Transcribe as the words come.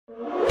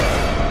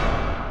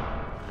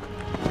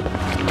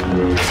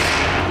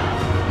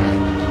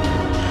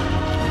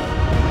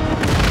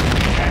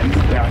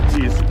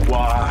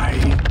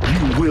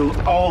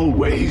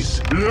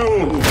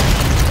No!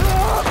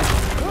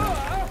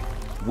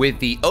 With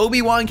the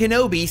Obi-Wan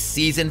Kenobi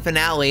season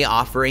finale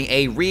offering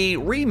a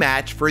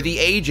rematch for the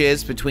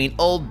ages between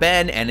old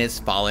Ben and his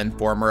fallen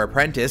former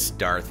apprentice,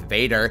 Darth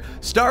Vader,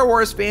 Star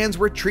Wars fans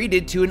were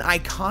treated to an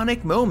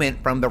iconic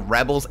moment from the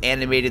Rebels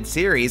animated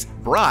series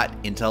brought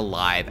into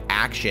live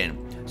action.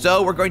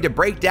 So we're going to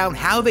break down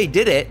how they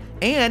did it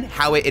and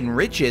how it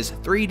enriches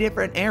 3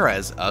 different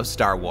eras of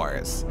Star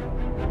Wars.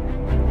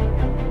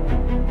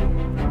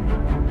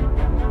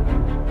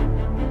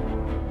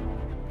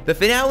 The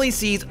finale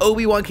sees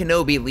Obi-Wan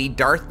Kenobi lead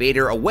Darth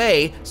Vader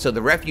away so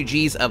the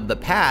refugees of the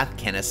Path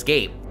can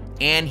escape,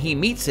 and he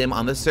meets him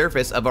on the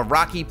surface of a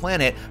rocky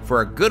planet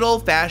for a good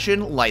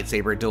old-fashioned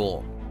lightsaber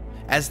duel.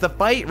 As the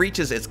fight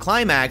reaches its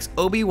climax,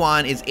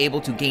 Obi-Wan is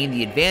able to gain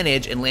the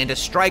advantage and land a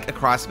strike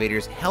across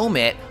Vader's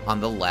helmet on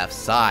the left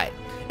side,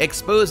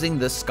 exposing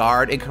the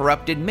scarred and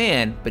corrupted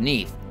man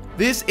beneath.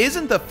 This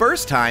isn't the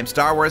first time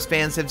Star Wars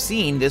fans have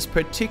seen this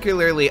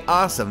particularly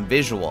awesome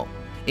visual.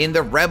 In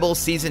the Rebels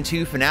Season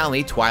 2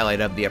 finale,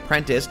 Twilight of the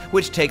Apprentice,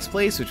 which takes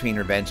place between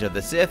Revenge of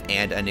the Sith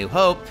and A New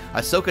Hope,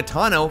 Ahsoka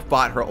Tano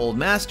fought her old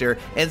master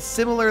and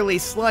similarly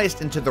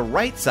sliced into the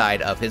right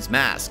side of his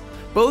mask.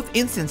 Both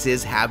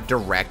instances have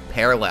direct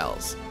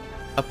parallels.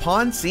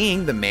 Upon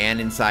seeing the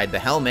man inside the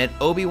helmet,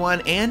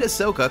 Obi-Wan and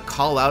Ahsoka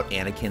call out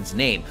Anakin's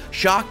name,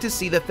 shocked to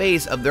see the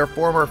face of their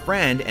former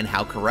friend and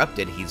how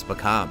corrupted he's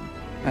become.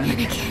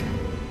 Anakin.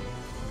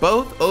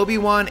 Both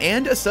Obi-Wan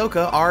and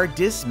Ahsoka are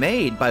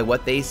dismayed by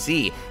what they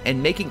see,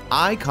 and making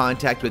eye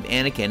contact with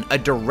Anakin, a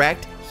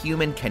direct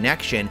human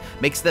connection,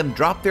 makes them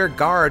drop their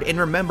guard and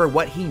remember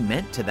what he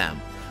meant to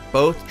them.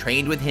 Both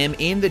trained with him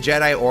in the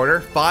Jedi Order,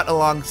 fought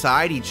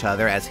alongside each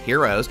other as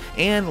heroes,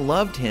 and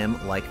loved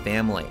him like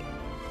family.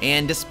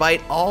 And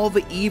despite all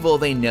the evil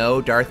they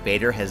know Darth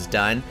Vader has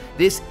done,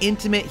 this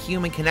intimate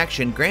human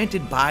connection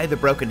granted by the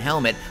broken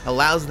helmet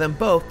allows them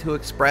both to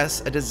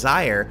express a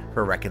desire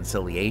for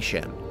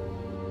reconciliation.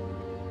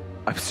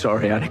 I'm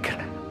sorry,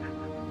 Anakin.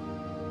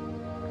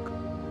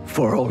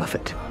 For all of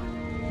it.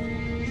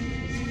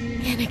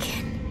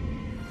 Anakin.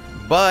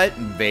 But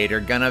Vader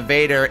gonna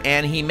Vader,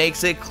 and he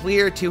makes it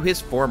clear to his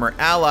former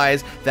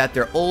allies that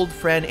their old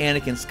friend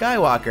Anakin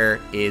Skywalker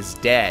is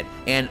dead,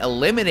 and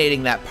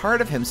eliminating that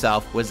part of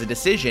himself was a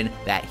decision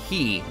that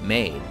he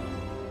made.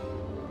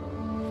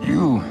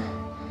 You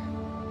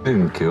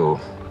didn't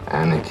kill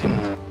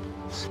Anakin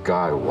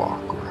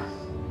Skywalker.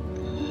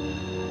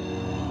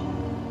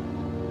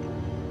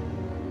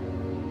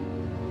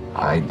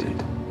 I did.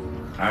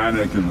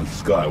 Anakin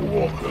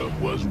Skywalker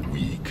was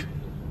weak.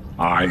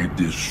 I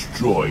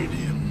destroyed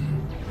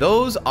him.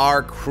 Those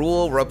are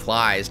cruel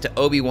replies to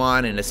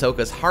Obi-Wan and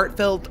Ahsoka's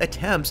heartfelt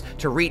attempts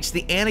to reach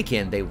the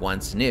Anakin they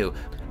once knew,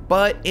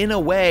 but in a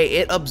way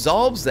it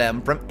absolves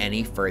them from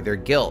any further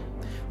guilt.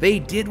 They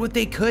did what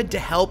they could to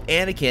help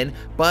Anakin,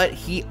 but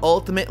he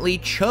ultimately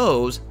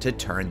chose to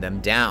turn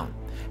them down.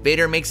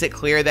 Vader makes it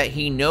clear that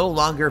he no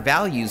longer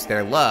values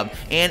their love,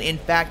 and in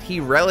fact he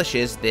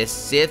relishes this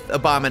Sith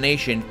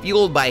abomination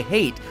fueled by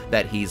hate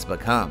that he's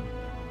become.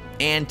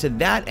 And to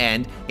that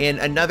end, in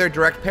another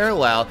direct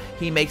parallel,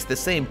 he makes the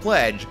same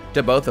pledge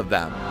to both of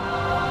them.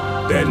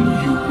 Then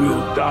you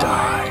will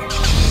die.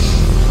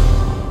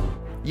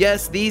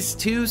 Yes, these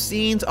 2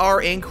 scenes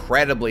are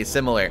incredibly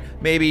similar,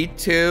 maybe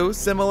too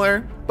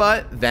similar,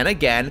 but then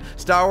again,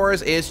 Star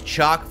Wars is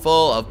chock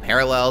full of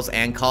parallels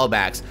and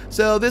callbacks,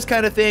 so this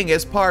kind of thing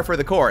is par for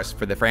the course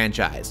for the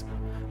franchise.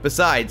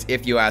 Besides,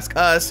 if you ask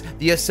us,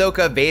 the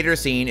Ahsoka Vader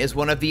scene is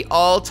one of the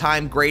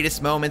all-time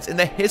greatest moments in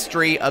the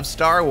history of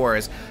Star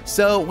Wars,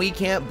 so we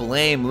can't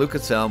blame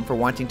Lucasfilm for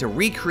wanting to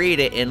recreate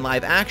it in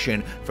live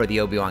action for the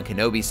Obi-Wan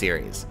Kenobi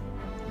series.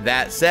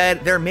 That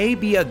said, there may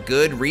be a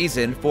good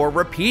reason for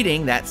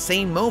repeating that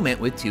same moment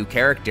with 2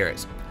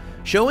 characters.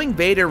 Showing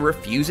Vader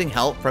refusing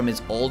help from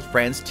his old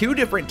friends 2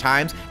 different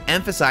times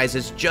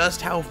emphasizes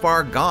just how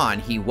far gone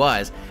he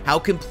was, how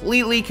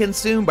completely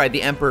consumed by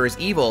the Emperor's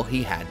evil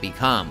he had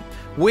become,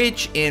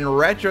 which in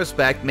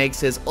retrospect makes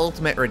his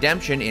ultimate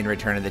redemption in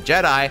Return of the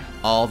Jedi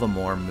all the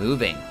more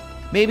moving.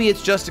 Maybe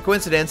it's just a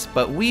coincidence,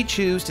 but we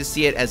choose to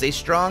see it as a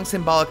strong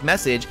symbolic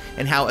message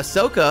in how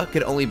Ahsoka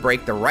could only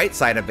break the right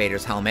side of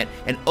Vader's helmet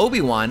and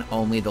Obi-Wan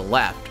only the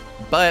left.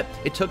 But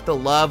it took the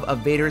love of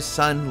Vader's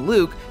son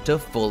Luke to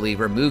fully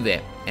remove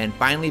it, and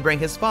finally bring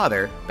his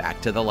father back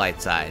to the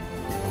light side.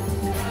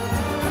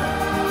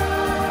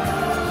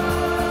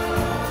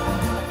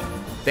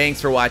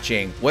 Thanks for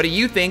watching. What do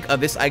you think of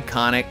this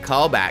iconic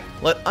callback?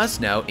 Let us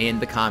know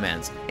in the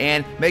comments.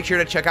 And make sure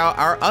to check out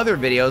our other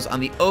videos on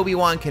the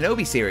Obi-Wan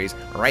Kenobi series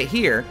right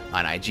here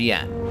on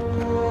IGN.